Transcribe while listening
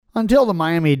Until the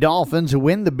Miami Dolphins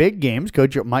win the big games,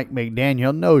 Coach Mike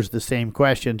McDaniel knows the same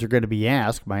questions are going to be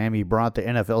asked. Miami brought the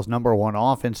NFL's number one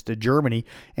offense to Germany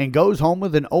and goes home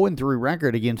with an 0-3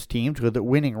 record against teams with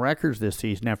winning records this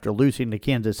season after losing to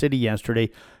Kansas City yesterday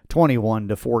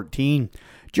 21-14.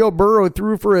 Joe Burrow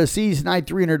threw for a season-high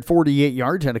 348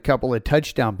 yards and a couple of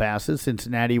touchdown passes.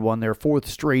 Cincinnati won their fourth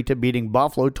straight, beating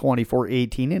Buffalo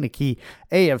 24-18 in a key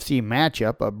AFC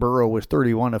matchup. Burrow was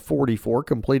 31-44,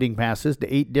 completing passes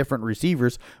to 8 different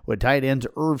receivers, with tight ends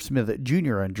Irv Smith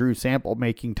Jr. and Drew Sample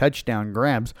making touchdown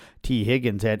grabs. T.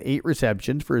 Higgins had 8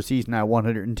 receptions for a season-high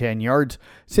 110 yards.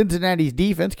 Cincinnati's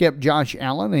defense kept Josh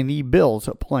Allen and the Bills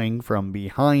playing from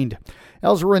behind.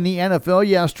 Elsewhere in the NFL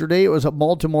yesterday, it was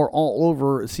Baltimore all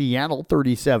over Seattle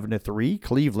 37-3.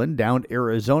 Cleveland downed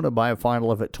Arizona by a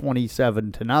final of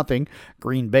 27-0.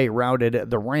 Green Bay routed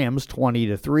the Rams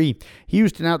 20-3.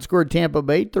 Houston outscored Tampa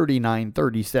Bay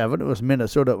 39-37. It was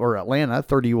Minnesota or Atlanta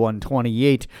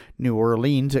 31-28. New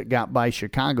Orleans got by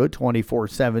Chicago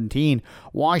 24-17.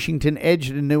 Washington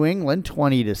edged New England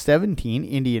 20-17.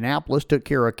 Indianapolis took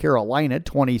care of Carolina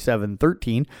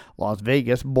 27-13. Las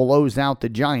Vegas blows out the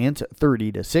Giants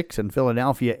 30-6, and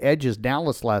Philadelphia edges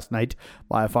Dallas last night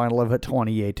by a final of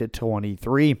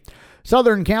 28-23.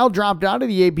 Southern Cal dropped out of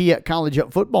the AP College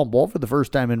Football Bowl for the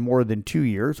first time in more than 2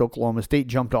 years. Oklahoma State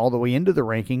jumped all the way into the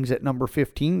rankings at number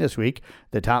 15 this week.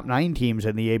 The top 9 teams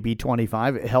in the AP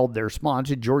 25 held their spots.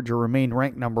 Georgia remained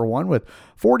ranked number 1 with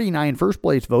 49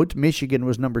 first-place votes. Michigan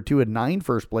was number 2 with 9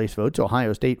 first-place votes.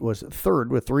 Ohio State was 3rd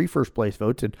with 3 first-place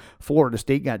votes. And Florida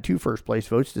State got 2 first-place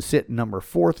votes to sit number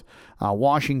 4th.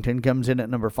 Washington comes in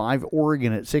at number 5.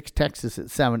 Oregon at 6. Texas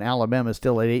at 7. Alabama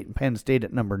still at 8. And Penn State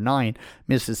at number 9.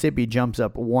 Mississippi jumps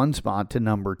up 1 spot to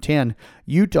number 10.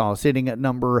 Utah sitting at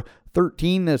number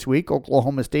 13 this week.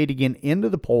 Oklahoma State again into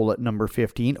the poll at number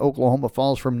 15. Oklahoma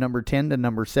falls from number 10 to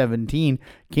number 17.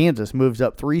 Kansas moves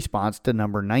up 3 spots to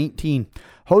number 19.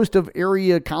 Host of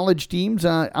area college teams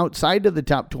outside of the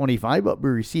top 25 but be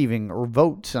receiving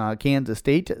votes. Kansas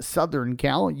State, Southern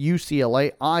Cal,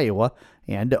 UCLA, Iowa,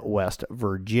 and West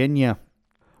Virginia.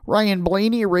 Ryan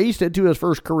Blaney raced to his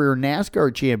first career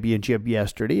NASCAR championship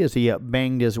yesterday as he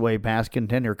banged his way past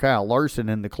contender Kyle Larson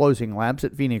in the closing laps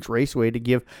at Phoenix Raceway to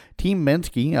give Team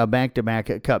Penske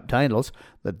back-to-back Cup titles.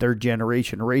 The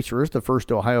third-generation racer is the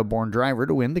first Ohio-born driver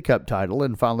to win the Cup title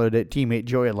and followed teammate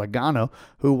Joey Logano,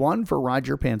 who won for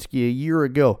Roger Penske a year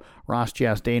ago. Ross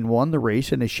Chastain won the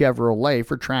race in a Chevrolet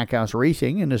for Trackhouse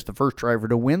Racing and is the first driver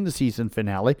to win the season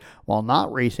finale while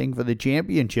not racing for the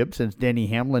championship since Denny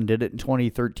Hamlin did it in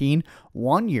 2013,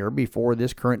 1 year before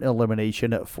this current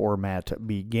elimination format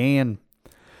began.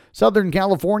 Southern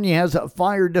California has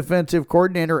fired defensive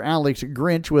coordinator Alex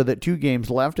Grinch with 2 games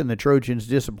left in the Trojans'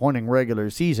 disappointing regular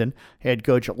season. Head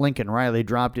coach Lincoln Riley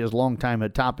dropped his longtime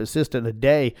top assistant a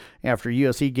day after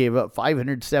USC gave up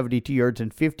 572 yards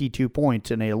and 52 points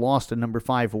in a loss to number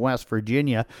 5 West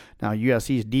Virginia. Now,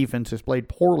 USC's defense has played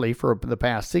poorly for the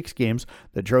past 6 games.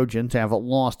 The Trojans have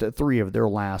lost 3 of their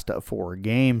last 4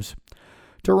 games.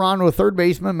 Toronto third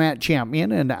baseman Matt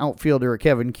Champion and outfielder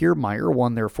Kevin Kiermaier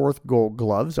won their 4th Gold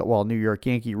Gloves, while New York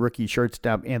Yankee rookie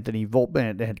shortstop Anthony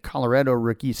Volpe and Colorado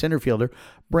rookie center fielder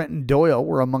Brenton Doyle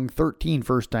were among 13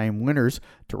 first-time winners.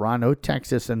 Toronto,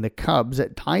 Texas, and the Cubs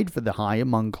tied for the high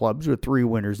among clubs with 3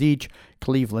 winners each.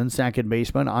 Cleveland second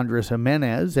baseman Andres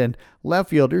Jimenez and left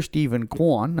fielder Stephen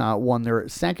Kwan won their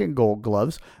 2nd Gold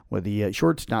Gloves, with the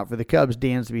shortstop for the Cubs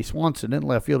Dansby Swanson and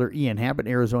left fielder Ian Happ and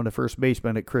Arizona first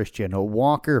baseman Christian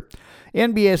Walker.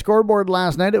 NBA scoreboard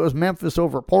last night, it was Memphis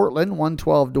over Portland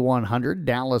 112-100.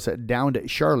 Dallas downed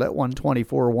Charlotte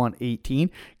 124-118.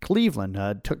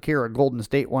 Cleveland took care of Golden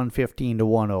State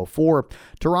 115-104.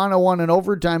 Toronto won in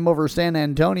overtime over San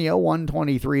Antonio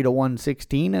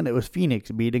 123-116, and it was Phoenix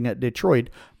beating Detroit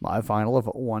by a final of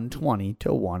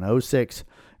 120-106.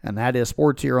 And that is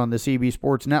sports here on the CB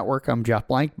Sports Network. I'm Jeff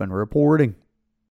Blankman reporting.